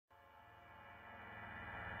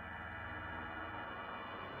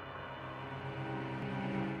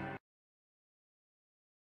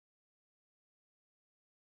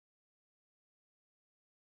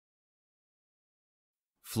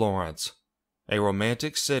Florence, a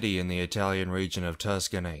romantic city in the Italian region of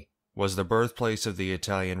Tuscany, was the birthplace of the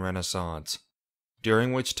Italian Renaissance,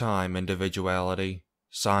 during which time individuality,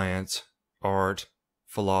 science, art,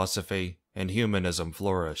 philosophy, and humanism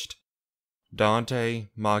flourished. Dante,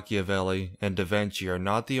 Machiavelli, and Da Vinci are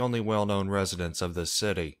not the only well-known residents of this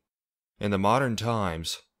city. In the modern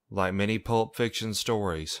times, like many pulp fiction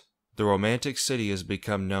stories, the romantic city has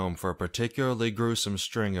become known for a particularly gruesome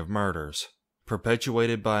string of murders,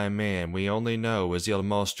 perpetuated by a man we only know as Il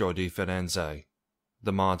Mostro di Firenze,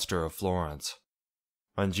 the Monster of Florence.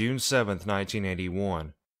 On June 7,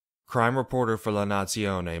 1981, crime reporter for La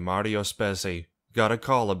Nazione Mario Spezzi got a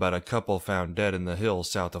call about a couple found dead in the hills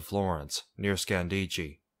south of Florence, near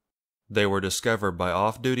Scandicci. They were discovered by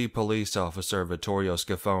off-duty police officer Vittorio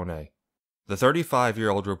Scafone. The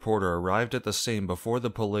 35-year-old reporter arrived at the scene before the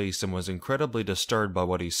police and was incredibly disturbed by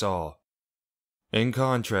what he saw. In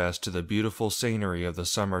contrast to the beautiful scenery of the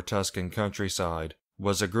summer Tuscan countryside,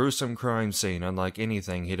 was a gruesome crime scene unlike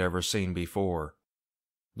anything he'd ever seen before.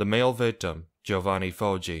 The male victim, Giovanni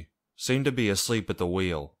Foggi, seemed to be asleep at the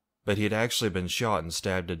wheel, but he had actually been shot and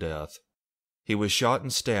stabbed to death. He was shot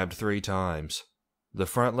and stabbed 3 times. The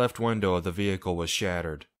front left window of the vehicle was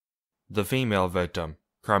shattered. The female victim,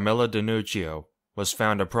 Carmela Danuccio, was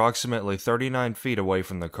found approximately 39 feet away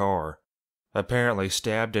from the car, apparently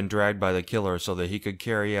stabbed and dragged by the killer so that he could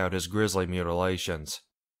carry out his grisly mutilations.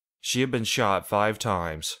 She had been shot 5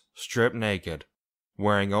 times, stripped naked,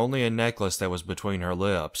 wearing only a necklace that was between her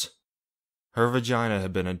lips. Her vagina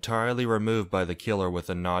had been entirely removed by the killer with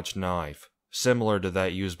a notched knife, similar to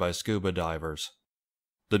that used by scuba divers.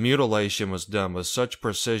 The mutilation was done with such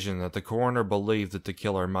precision that the coroner believed that the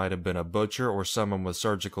killer might have been a butcher or someone with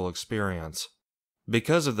surgical experience.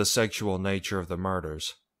 Because of the sexual nature of the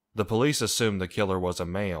murders, the police assumed the killer was a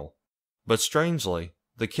male. But strangely,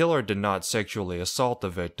 the killer did not sexually assault the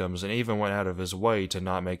victims and even went out of his way to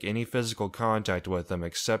not make any physical contact with them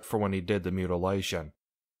except for when he did the mutilation.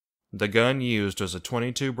 The gun used was a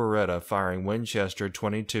 .22 Beretta firing Winchester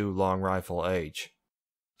 .22 long rifle H.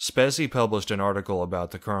 Spezzi published an article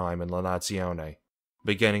about the crime in La Nazione,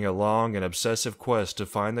 beginning a long and obsessive quest to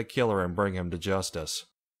find the killer and bring him to justice.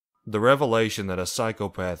 The revelation that a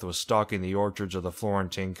psychopath was stalking the orchards of the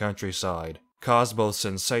Florentine countryside caused both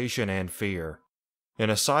sensation and fear.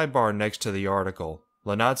 In a sidebar next to the article,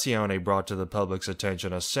 La Nazione brought to the public's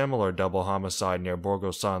attention a similar double homicide near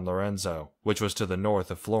Borgo San Lorenzo, which was to the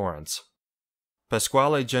north of Florence.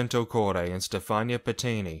 Pasquale Gentilcore and Stefania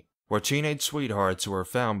Pettini were teenage sweethearts who were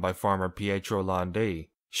found by farmer Pietro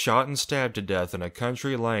Landi, shot and stabbed to death in a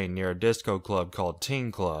country lane near a disco club called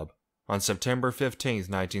Teen Club on September 15,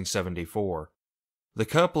 1974. The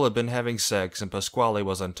couple had been having sex and Pasquale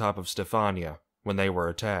was on top of Stefania when they were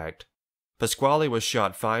attacked. Pasquale was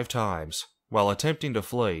shot 5 times. While attempting to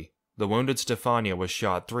flee, the wounded Stefania was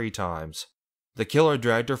shot 3 times. The killer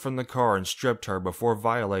dragged her from the car and stripped her before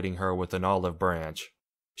violating her with an olive branch.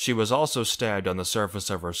 She was also stabbed on the surface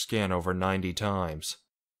of her skin over 90 times.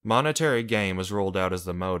 Monetary gain was ruled out as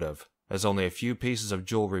the motive, as only a few pieces of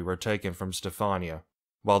jewelry were taken from Stefania,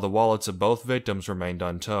 while the wallets of both victims remained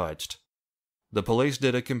untouched. The police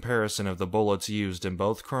did a comparison of the bullets used in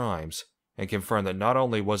both crimes and confirmed that not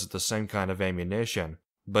only was it the same kind of ammunition,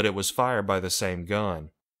 but it was fired by the same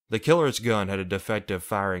gun. The killer's gun had a defective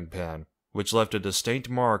firing pin, which left a distinct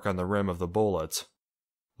mark on the rim of the bullets.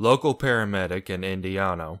 Local paramedic and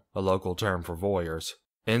Indiano, a local term for voyeurs,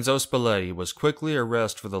 Enzo Spalletti was quickly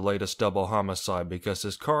arrested for the latest double homicide because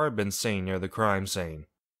his car had been seen near the crime scene,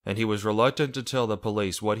 and he was reluctant to tell the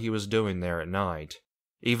police what he was doing there at night,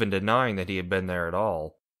 even denying that he had been there at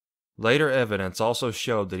all. Later evidence also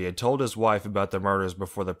showed that he had told his wife about the murders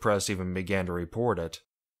before the press even began to report it.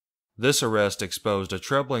 This arrest exposed a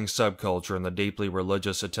troubling subculture in the deeply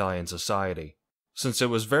religious Italian society. Since it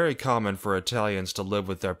was very common for Italians to live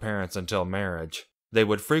with their parents until marriage, they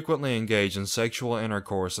would frequently engage in sexual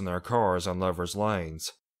intercourse in their cars on lovers'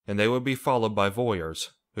 lanes, and they would be followed by voyeurs,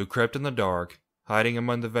 who crept in the dark, hiding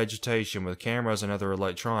among the vegetation with cameras and other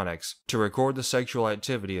electronics, to record the sexual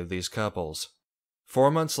activity of these couples. 4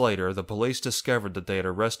 months later, the police discovered that they had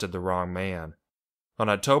arrested the wrong man. On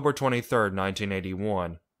October 23,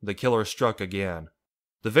 1981, the killer struck again.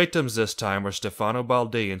 The victims this time were Stefano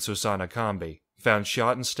Baldi and Susanna Cambi, found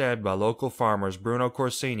shot and stabbed by local farmers Bruno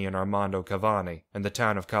Corsini and Armando Cavani in the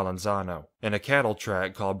town of Calanzano, in a cattle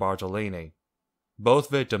tract called Bartolini. Both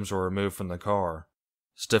victims were removed from the car.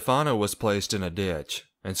 Stefano was placed in a ditch,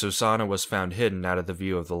 and Susanna was found hidden out of the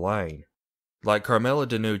view of the lane. Like Carmela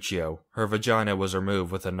Danuccio, her vagina was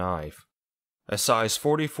removed with a knife. A size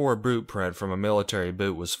 44 boot print from a military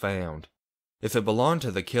boot was found. If it belonged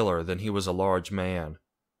to the killer, then he was a large man.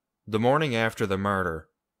 The morning after the murder,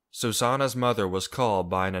 Susanna's mother was called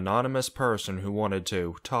by an anonymous person who wanted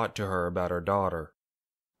to talk to her about her daughter.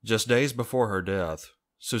 Just days before her death,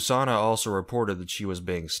 Susanna also reported that she was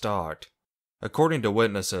being stalked. According to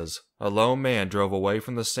witnesses, a lone man drove away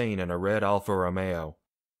from the scene in a red Alfa Romeo.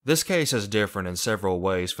 This case is different in several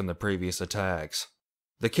ways from the previous attacks.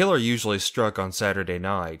 The killer usually struck on Saturday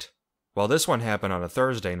night, while this one happened on a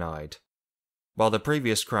Thursday night. While the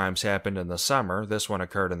previous crimes happened in the summer, this one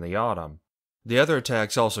occurred in the autumn. The other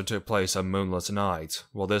attacks also took place on moonless nights,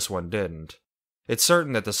 while this one didn't. It's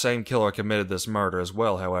certain that the same killer committed this murder as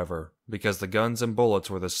well, however, because the guns and bullets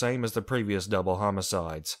were the same as the previous double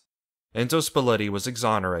homicides. Enzo Spalletti was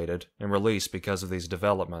exonerated and released because of these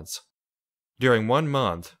developments. During 1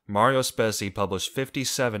 month, Mario Spezzi published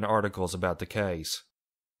 57 articles about the case.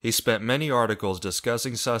 He spent many articles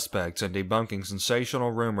discussing suspects and debunking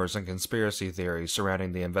sensational rumors and conspiracy theories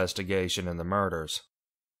surrounding the investigation and the murders.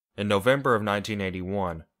 In November of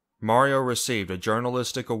 1981, Mario received a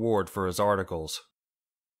journalistic award for his articles.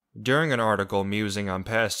 During an article musing on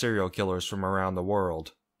past serial killers from around the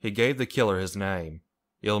world, he gave the killer his name,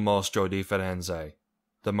 Il Mostro di Firenze,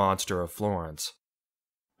 the Monster of Florence.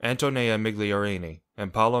 Antonella Migliorini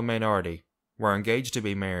and Paolo Mainardi were engaged to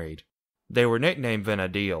be married. They were nicknamed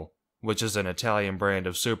Venedil, which is an Italian brand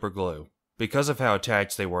of superglue, because of how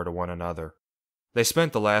attached they were to one another. They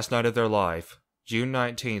spent the last night of their life, June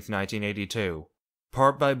 19, 1982,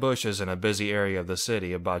 parked by bushes in a busy area of the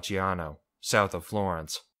city of Bacciano, south of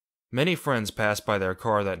Florence. Many friends passed by their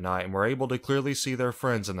car that night and were able to clearly see their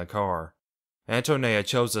friends in the car. Antonella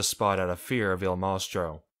chose this spot out of fear of Il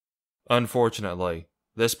Mostro. Unfortunately,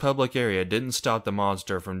 this public area didn't stop the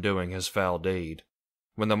monster from doing his foul deed.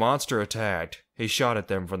 When the monster attacked, he shot at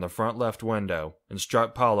them from the front left window and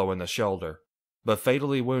struck Paolo in the shoulder, but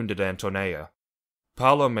fatally wounded Antonella.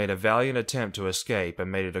 Paolo made a valiant attempt to escape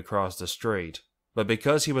and made it across the street, but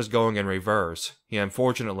because he was going in reverse, he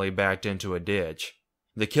unfortunately backed into a ditch.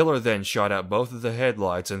 The killer then shot out both of the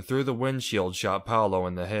headlights and through the windshield shot Paolo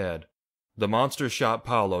in the head. The monster shot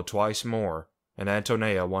Paolo twice more, and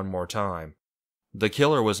Antonella one more time. The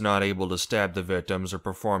killer was not able to stab the victims or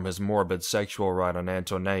perform his morbid sexual rite on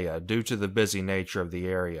Antonella due to the busy nature of the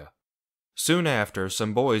area. Soon after,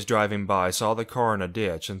 some boys driving by saw the car in a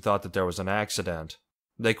ditch and thought that there was an accident.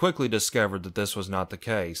 They quickly discovered that this was not the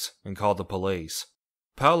case and called the police.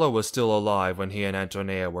 Paolo was still alive when he and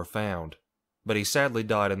Antonella were found, but he sadly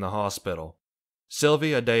died in the hospital.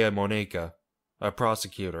 Silvia Dea Monica, a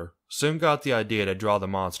prosecutor, soon got the idea to draw the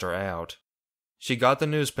monster out. She got the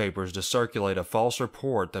newspapers to circulate a false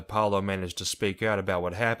report that Paolo managed to speak out about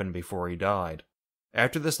what happened before he died.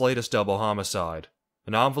 After this latest double homicide,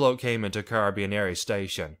 an envelope came into Carabinieri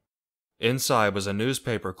station. Inside was a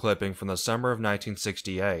newspaper clipping from the summer of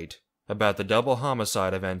 1968 about the double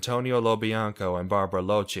homicide of Antonio Lobianco and Barbara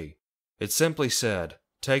Locci. It simply said,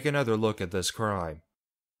 "Take another look at this crime."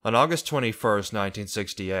 On August 21,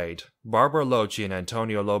 1968, Barbara Locci and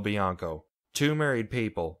Antonio Lobianco, two married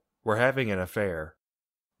people, were having an affair.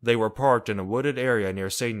 They were parked in a wooded area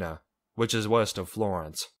near Signa, which is west of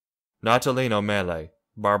Florence. Natalino Mele,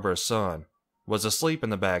 Barbara's son, was asleep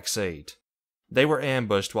in the back seat. They were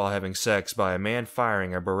ambushed while having sex by a man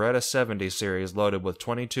firing a Beretta 70 series loaded with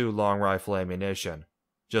 .22 long rifle ammunition,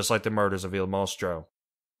 just like the murders of Il Mostro.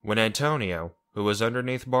 When Antonio, who was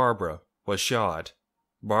underneath Barbara, was shot,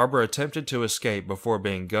 Barbara attempted to escape before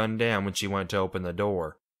being gunned down when she went to open the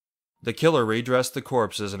door. The killer redressed the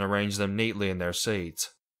corpses and arranged them neatly in their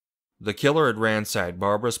seats. The killer had ransacked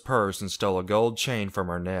Barbara's purse and stole a gold chain from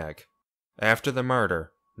her neck. After the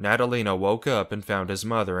murder, Natalino woke up and found his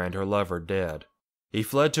mother and her lover dead. He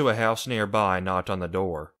fled to a house nearby and knocked on the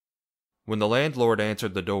door. When the landlord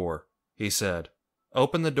answered the door, he said,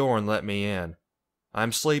 "Open the door and let me in.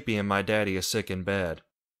 I'm sleepy and my daddy is sick in bed.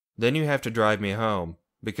 Then you have to drive me home,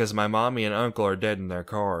 because my mommy and uncle are dead in their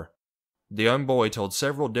car." The young boy told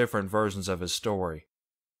several different versions of his story.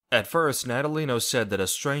 At first, Natalino said that a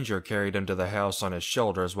stranger carried him to the house on his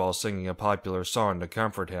shoulders while singing a popular song to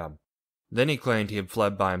comfort him. Then he claimed he had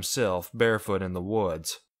fled by himself, barefoot in the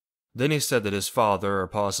woods. Then he said that his father, or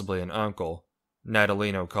possibly an uncle,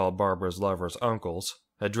 Natalino called Barbara's lovers uncles,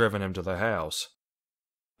 had driven him to the house.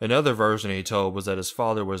 Another version he told was that his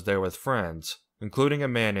father was there with friends, including a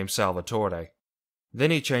man named Salvatore.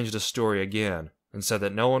 Then he changed his story again, and said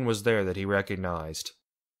that no one was there that he recognized.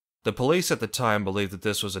 The police at the time believed that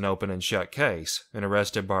this was an open and shut case, and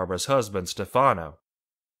arrested Barbara's husband, Stefano.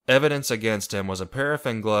 Evidence against him was a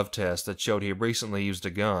paraffin glove test that showed he had recently used a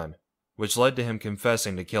gun, which led to him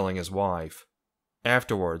confessing to killing his wife.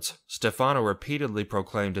 Afterwards, Stefano repeatedly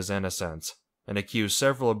proclaimed his innocence, and accused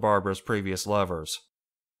several of Barbara's previous lovers.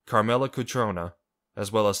 Carmela Cutrona,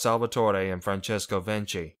 as well as Salvatore and Francesco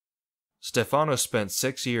Venci. Stefano spent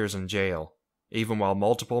 6 years in jail, even while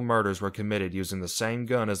multiple murders were committed using the same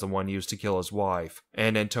gun as the one used to kill his wife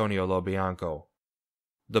and Antonio Lobianco.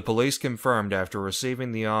 The police confirmed after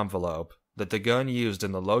receiving the envelope that the gun used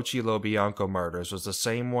in the Loci Lobianco murders was the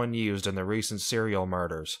same one used in the recent serial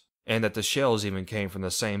murders, and that the shells even came from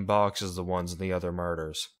the same box as the ones in the other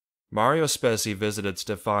murders. Mario Spezzi visited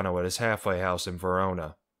Stefano at his halfway house in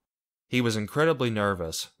Verona. He was incredibly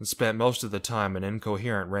nervous and spent most of the time in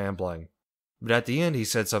incoherent rambling, but at the end he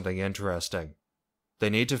said something interesting. They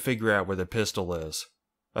need to figure out where the pistol is.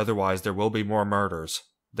 Otherwise there will be more murders.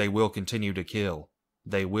 They will continue to kill.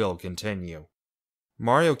 They will continue.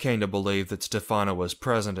 Mario came to believe that Stefano was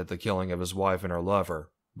present at the killing of his wife and her lover,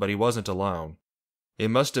 but he wasn't alone. It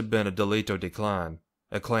must have been a delitto di clan,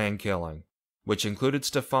 a clan killing, which included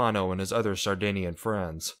Stefano and his other Sardinian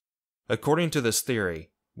friends. According to this theory,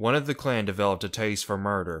 one of the clan developed a taste for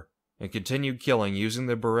murder and continued killing using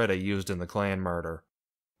the Beretta used in the clan murder.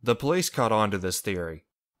 The police caught on to this theory.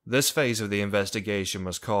 This phase of the investigation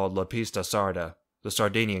was called La Pista Sarda, the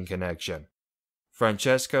Sardinian connection.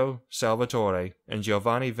 Francesco, Salvatore, and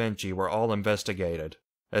Giovanni Venci were all investigated,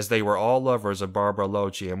 as they were all lovers of Barbara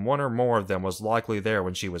Loci and one or more of them was likely there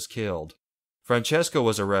when she was killed. Francesco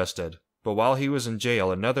was arrested, but while he was in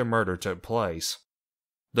jail another murder took place.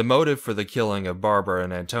 The motive for the killing of Barbara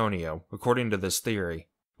and Antonio, according to this theory,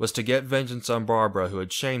 was to get vengeance on Barbara, who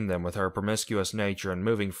had shamed them with her promiscuous nature and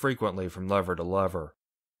moving frequently from lover to lover.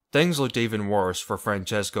 Things looked even worse for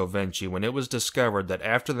Francesco Venci when it was discovered that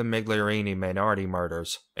after the Migliorini Mainardi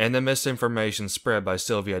murders and the misinformation spread by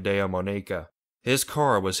Silvia Dea Monica, his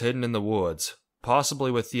car was hidden in the woods,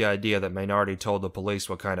 possibly with the idea that Mainardi told the police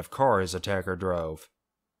what kind of car his attacker drove.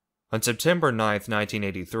 On September 9,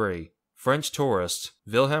 1983, French tourists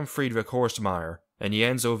Wilhelm Friedrich Horstmeyer and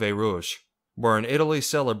Jens Ove Rusch were in Italy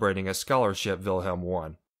celebrating a scholarship Wilhelm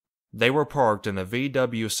won. They were parked in a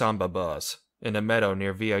VW Samba bus in a meadow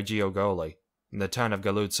near Via Giogoli, in the town of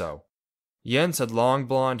Galuzzo. Jens had long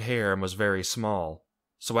blonde hair and was very small,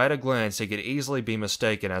 so at a glance he could easily be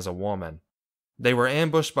mistaken as a woman. They were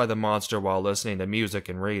ambushed by the monster while listening to music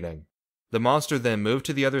and reading. The monster then moved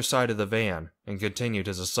to the other side of the van and continued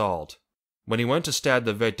his assault. When he went to stab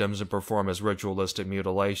the victims and perform his ritualistic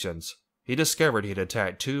mutilations, he discovered he'd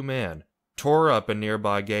attacked 2 men, tore up a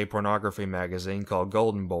nearby gay pornography magazine called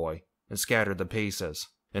Golden Boy, and scattered the pieces,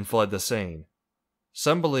 and fled the scene.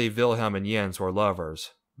 Some believe Wilhelm and Jens were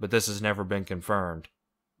lovers, but this has never been confirmed.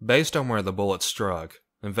 Based on where the bullet struck,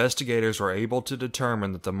 investigators were able to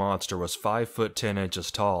determine that the monster was 5 foot 10 inches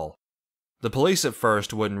tall. The police at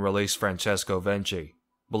first wouldn't release Francesco Venci,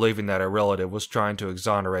 believing that a relative was trying to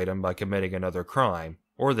exonerate him by committing another crime,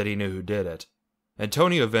 or that he knew who did it.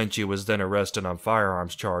 Antonio Venci was then arrested on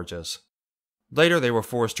firearms charges. Later they were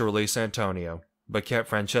forced to release Antonio, but kept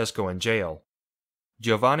Francesco in jail.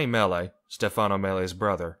 Giovanni Mele, Stefano Mele's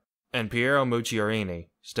brother, and Piero Mucciarini,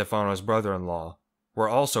 Stefano's brother-in-law, were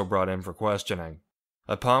also brought in for questioning,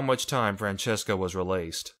 upon which time Francesco was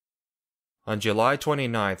released. On July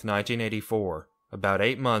 29, 1984, about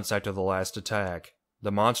 8 months after the last attack,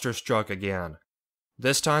 the monster struck again.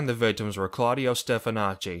 This time the victims were Claudio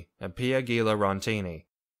Stefanacci and Pia Gila Rontini.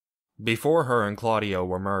 Before her and Claudio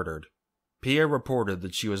were murdered, Pia reported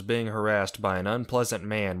that she was being harassed by an unpleasant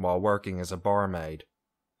man while working as a barmaid.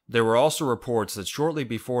 There were also reports that shortly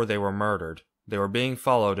before they were murdered, they were being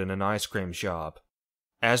followed in an ice cream shop.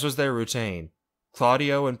 As was their routine,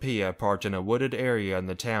 Claudio and Pia parked in a wooded area in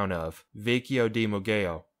the town of Vecchio di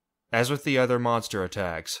Mugello. As with the other monster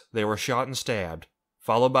attacks, they were shot and stabbed,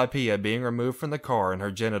 followed by Pia being removed from the car and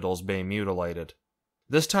her genitals being mutilated.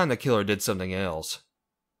 This time the killer did something else.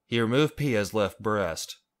 He removed Pia's left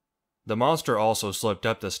breast. The monster also slipped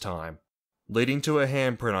up this time, leading to a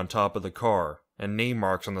handprint on top of the car and knee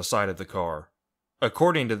marks on the side of the car.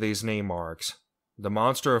 According to these knee marks, the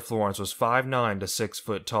Monster of Florence was 5'9" to 6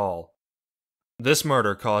 foot tall. This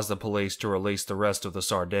murder caused the police to release the rest of the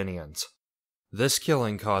Sardinians. This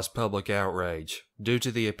killing caused public outrage due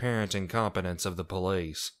to the apparent incompetence of the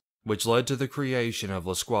police, which led to the creation of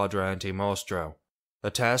La Squadra Anti-Mostro, a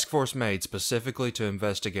task force made specifically to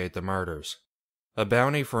investigate the murders. A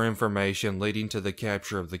bounty for information leading to the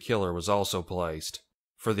capture of the killer was also placed,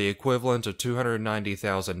 for the equivalent of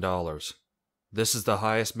 $290,000. This is the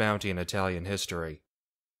highest bounty in Italian history.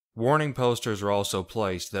 Warning posters were also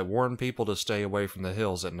placed that warned people to stay away from the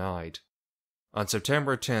hills at night. On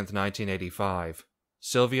September 10, 1985,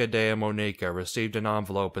 Silvia Dea Monica received an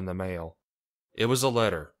envelope in the mail. It was a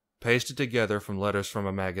letter, pasted together from letters from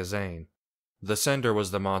a magazine. The sender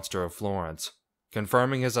was the Monster of Florence,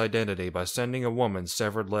 confirming his identity by sending a woman's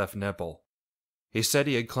severed left nipple. He said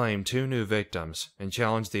he had claimed 2 new victims and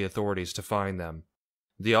challenged the authorities to find them.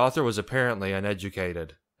 The author was apparently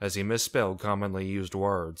uneducated, as he misspelled commonly used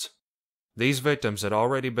words. These victims had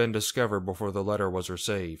already been discovered before the letter was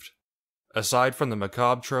received. Aside from the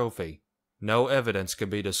macabre trophy, no evidence could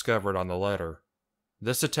be discovered on the letter.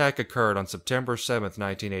 This attack occurred on September 7,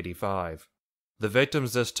 1985. The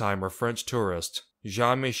victims this time were French tourists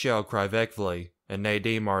Jean-Michel Krivekvli and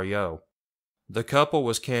Nadine Mariot. The couple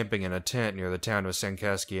was camping in a tent near the town of San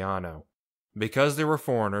Casciano. Because they were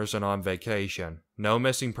foreigners and on vacation, no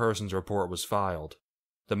missing persons report was filed.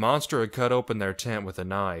 The monster had cut open their tent with a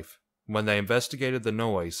knife. When they investigated the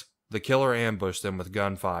noise, the killer ambushed them with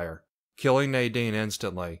gunfire, killing Nadine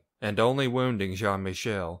instantly and only wounding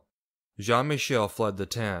Jean-Michel. Jean-Michel fled the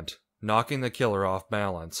tent, knocking the killer off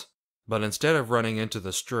balance. But instead of running into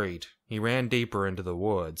the street, he ran deeper into the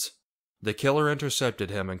woods. The killer intercepted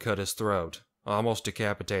him and cut his throat, almost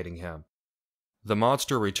decapitating him. The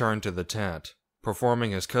monster returned to the tent,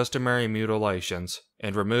 performing his customary mutilations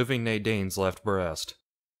and removing Nadine's left breast.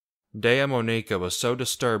 Dea Monica was so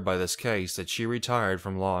disturbed by this case that she retired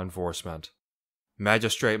from law enforcement.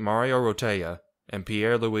 Magistrate Mario Rotea and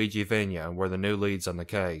Pierre Luigi Vigna were the new leads on the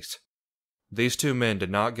case. These 2 men did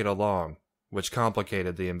not get along, which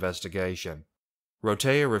complicated the investigation.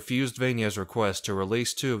 Rotea refused Vigna's request to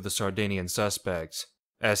release 2 of the Sardinian suspects,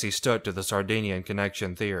 as he stuck to the Sardinian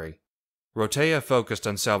connection theory. Rotea focused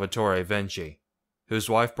on Salvatore Vinci, whose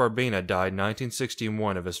wife Barbina died in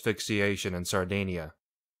 1961 of asphyxiation in Sardinia.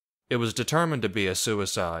 It was determined to be a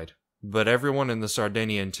suicide, but everyone in the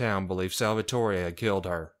Sardinian town believed Salvatore had killed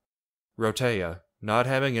her. Rotea, not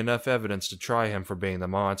having enough evidence to try him for being the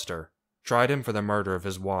monster, tried him for the murder of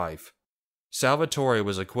his wife. Salvatore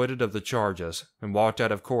was acquitted of the charges and walked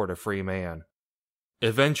out of court a free man.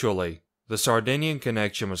 Eventually, the Sardinian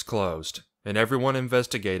connection was closed, and everyone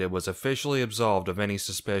investigated was officially absolved of any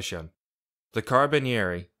suspicion. The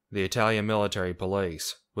Carabinieri, the Italian military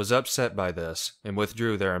police, was upset by this and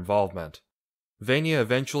withdrew their involvement. Vigna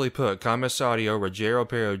eventually put Commissario Ruggiero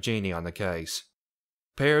Perugini on the case.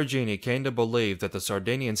 Perugini came to believe that the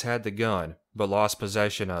Sardinians had the gun but lost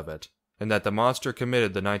possession of it, and that the monster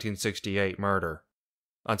committed the 1968 murder.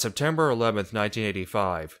 On September 11,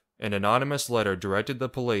 1985, an anonymous letter directed the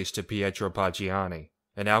police to Pietro Paggiani,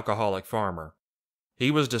 an alcoholic farmer.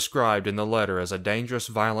 He was described in the letter as a dangerous,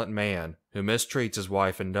 violent man who mistreats his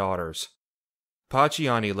wife and daughters.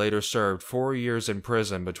 Paggiani later served 4 years in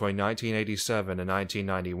prison between 1987 and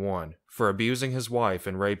 1991 for abusing his wife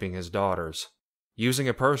and raping his daughters. Using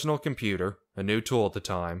a personal computer, a new tool at the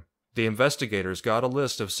time, the investigators got a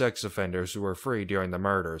list of sex offenders who were free during the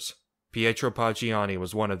murders. Pietro Paggiani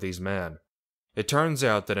was one of these men. It turns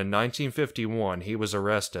out that in 1951 he was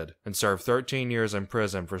arrested and served 13 years in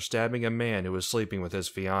prison for stabbing a man who was sleeping with his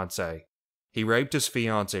fiancée. He raped his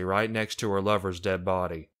fiancée right next to her lover's dead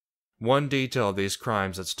body. One detail of these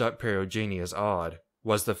crimes that struck Perugini as odd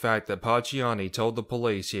was the fact that Paggiani told the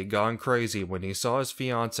police he had gone crazy when he saw his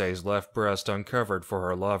fiancée's left breast uncovered for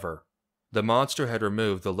her lover. The monster had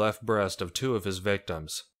removed the left breast of 2 of his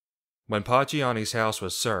victims. When Paggiani's house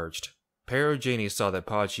was searched, Perugini saw that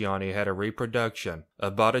Paggiani had a reproduction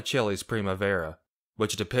of Botticelli's Primavera,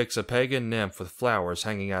 which depicts a pagan nymph with flowers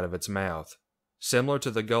hanging out of its mouth, similar to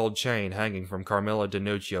the gold chain hanging from Carmilla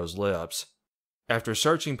Danuccio's lips. After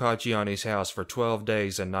searching Paggiani's house for 12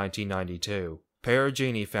 days in 1992,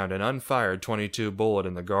 Perugini found an unfired .22 bullet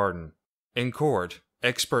in the garden. In court,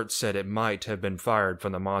 experts said it might have been fired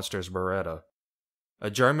from the monster's Beretta. A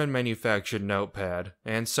German-manufactured notepad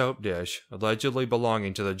and soap dish, allegedly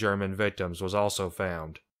belonging to the German victims, was also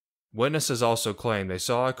found. Witnesses also claimed they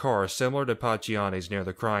saw a car similar to Paggiani's near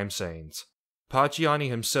the crime scenes. Paggiani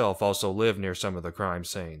himself also lived near some of the crime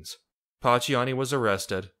scenes. Paggiani was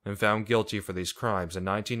arrested and found guilty for these crimes in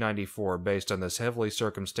 1994 based on this heavily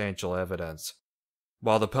circumstantial evidence.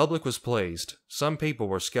 While the public was pleased, some people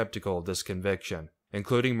were skeptical of this conviction,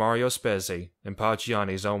 including Mario Spezzi and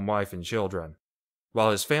Paggiani's own wife and children.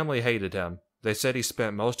 While his family hated him, they said he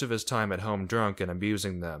spent most of his time at home drunk and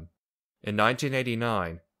abusing them. In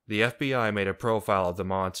 1989, the FBI made a profile of the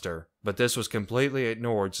monster, but this was completely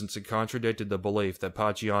ignored since it contradicted the belief that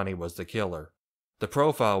Paggiani was the killer. The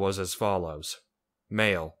profile was as follows.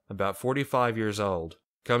 Male, about 45 years old,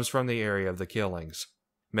 comes from the area of the killings.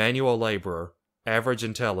 Manual laborer, average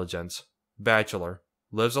intelligence, bachelor,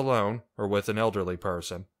 lives alone or with an elderly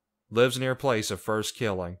person, lives near place of first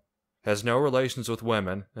killing, has no relations with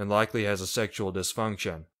women and likely has a sexual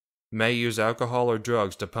dysfunction, may use alcohol or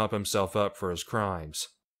drugs to pump himself up for his crimes.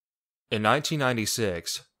 In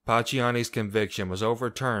 1996, Pacciani's conviction was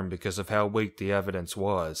overturned because of how weak the evidence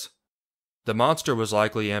was. The monster was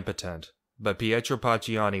likely impotent, but Pietro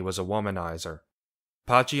Pacciani was a womanizer.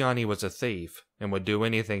 Pacciani was a thief and would do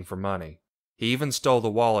anything for money. He even stole the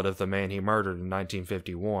wallet of the man he murdered in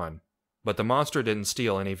 1951, but the monster didn't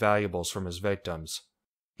steal any valuables from his victims.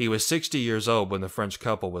 He was 60 years old when the French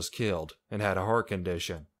couple was killed and had a heart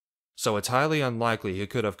condition, so it's highly unlikely he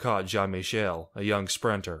could have caught Jean-Michel, a young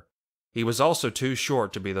sprinter. He was also too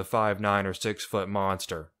short to be the 5'9" or 6-foot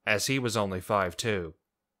monster, as he was only 5'2".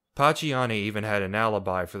 Pacciani even had an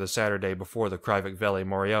alibi for the Saturday before the Krivik-Veli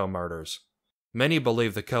Moriot murders. Many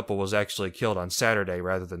believe the couple was actually killed on Saturday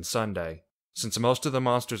rather than Sunday, since most of the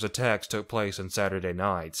monster's attacks took place on Saturday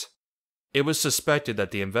nights. It was suspected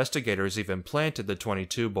that the investigators even planted the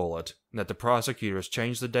 .22 bullet, and that the prosecutors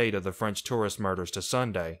changed the date of the French tourist murders to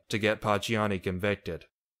Sunday to get Pacciani convicted.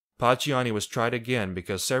 Pacciani was tried again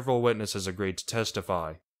because several witnesses agreed to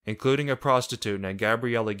testify, including a prostitute named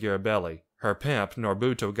Gabriele Girabelli, her pimp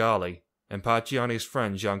Norberto Galli, and Pacciani's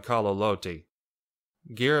friend Giancarlo Lotti.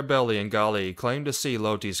 Girabelli and Galli claimed to see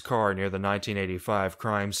Lotti's car near the 1985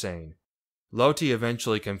 crime scene. Lotti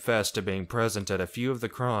eventually confessed to being present at a few of the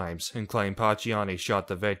crimes and claimed Pacciani shot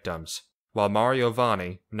the victims, while Mario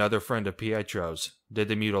Vanni, another friend of Pietro's, did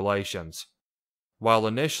the mutilations. While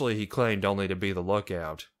initially he claimed only to be the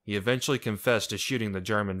lookout, he eventually confessed to shooting the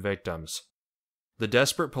German victims. The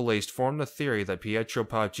desperate police formed the theory that Pietro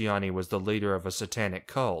Pacciani was the leader of a satanic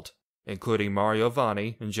cult, including Mario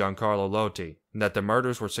Vanni and Giancarlo Lotti, and that the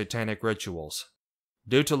murders were satanic rituals.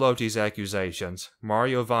 Due to Lotti's accusations,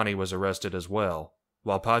 Mario Vanni was arrested as well,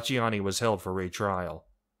 while Pacciani was held for retrial.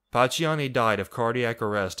 Pacciani died of cardiac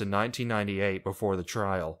arrest in 1998 before the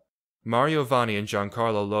trial. Mario Vanni and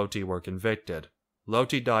Giancarlo Lotti were convicted.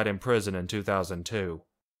 Lotti died in prison in 2002.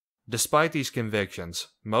 Despite these convictions,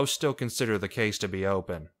 most still consider the case to be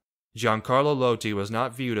open. Giancarlo Lotti was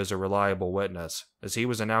not viewed as a reliable witness, as he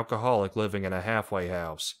was an alcoholic living in a halfway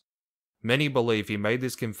house. Many believe he made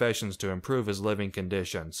these confessions to improve his living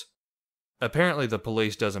conditions. Apparently the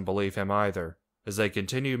police doesn't believe him either, as they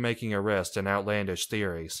continue making arrests and outlandish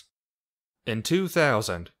theories. In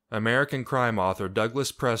 2000, American crime author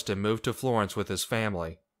Douglas Preston moved to Florence with his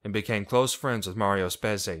family and became close friends with Mario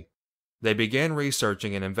Spezzi. They began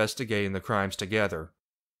researching and investigating the crimes together.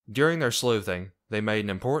 During their sleuthing, they made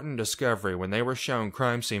an important discovery when they were shown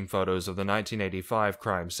crime scene photos of the 1985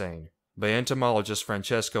 crime scene by entomologist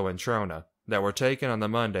Francesco Introna that were taken on the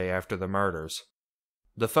Monday after the murders.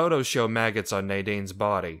 The photos show maggots on Nadine's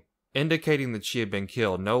body, indicating that she had been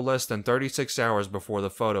killed no less than 36 hours before the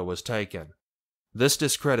photo was taken. This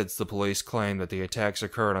discredits the police claim that the attacks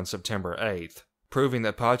occurred on September 8th, proving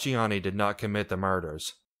that Pacciani did not commit the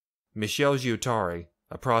murders. Michel Giuttari,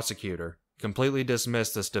 a prosecutor, completely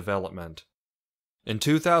dismissed this development. In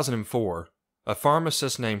 2004, a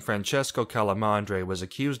pharmacist named Francesco Calamandre was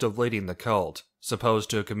accused of leading the cult, supposed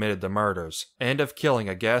to have committed the murders, and of killing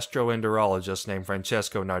a gastroenterologist named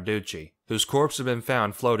Francesco Narducci, whose corpse had been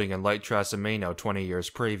found floating in Lake Trasimeno 20 years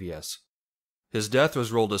previous. His death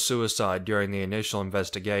was ruled a suicide during the initial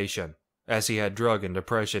investigation, as he had drug and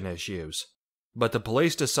depression issues. But the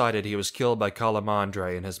police decided he was killed by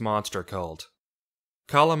Calamandre and his monster cult.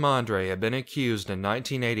 Calamandre had been accused in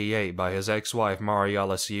 1988 by his ex-wife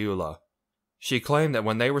Mariella Ciulla. She claimed that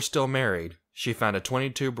when they were still married, she found a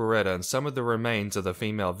 .22 Beretta and some of the remains of the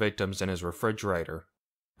female victims in his refrigerator.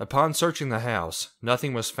 Upon searching the house,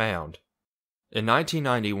 nothing was found. In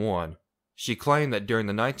 1991, she claimed that during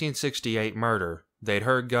the 1968 murder, they'd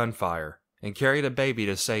heard gunfire and carried a baby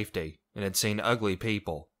to safety and had seen ugly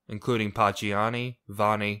people, including Pacciani,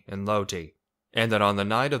 Vanni, and Lotti, and that on the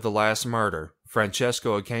night of the last murder,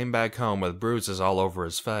 Francesco came back home with bruises all over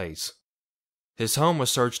his face. His home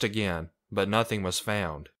was searched again, but nothing was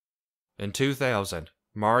found. In 2000,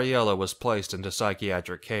 Mariella was placed into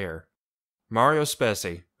psychiatric care. Mario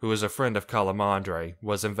Spezzi, who was a friend of Calamandre,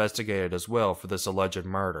 was investigated as well for this alleged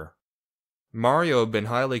murder. Mario had been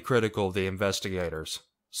highly critical of the investigators,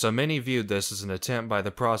 so many viewed this as an attempt by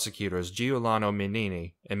the prosecutors Giuliano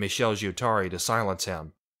Menini and Michel Giuttari to silence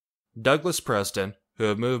him. Douglas Preston, who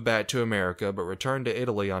had moved back to America but returned to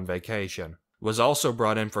Italy on vacation, was also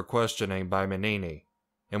brought in for questioning by Menini,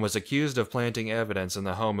 and was accused of planting evidence in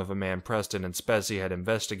the home of a man Preston and Spezzi had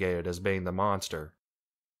investigated as being the monster.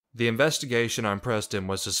 The investigation on Preston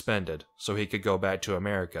was suspended so he could go back to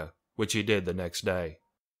America, which he did the next day.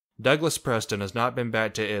 Douglas Preston has not been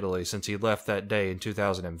back to Italy since he left that day in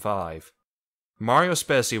 2005. Mario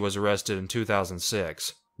Spezzi was arrested in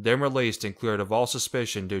 2006, then released and cleared of all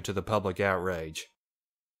suspicion due to the public outrage.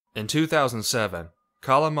 In 2007,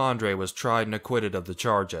 Calamandre was tried and acquitted of the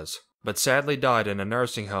charges, but sadly died in a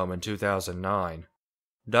nursing home in 2009.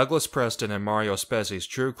 Douglas Preston and Mario Spessi's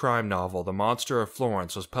true crime novel The Monster of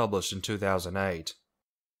Florence was published in 2008.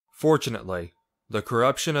 Fortunately, the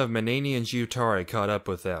corruption of Manini and Giuttari caught up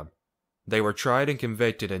with them. They were tried and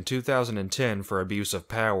convicted in 2010 for abuse of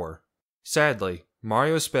power. Sadly,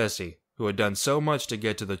 Mario Spessi, who had done so much to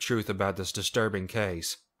get to the truth about this disturbing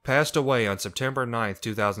case, passed away on September 9,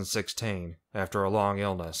 2016, after a long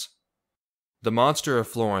illness. The Monster of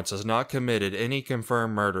Florence has not committed any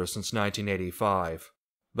confirmed murder since 1985,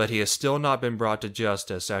 but he has still not been brought to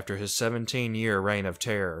justice after his 17-year reign of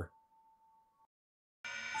terror.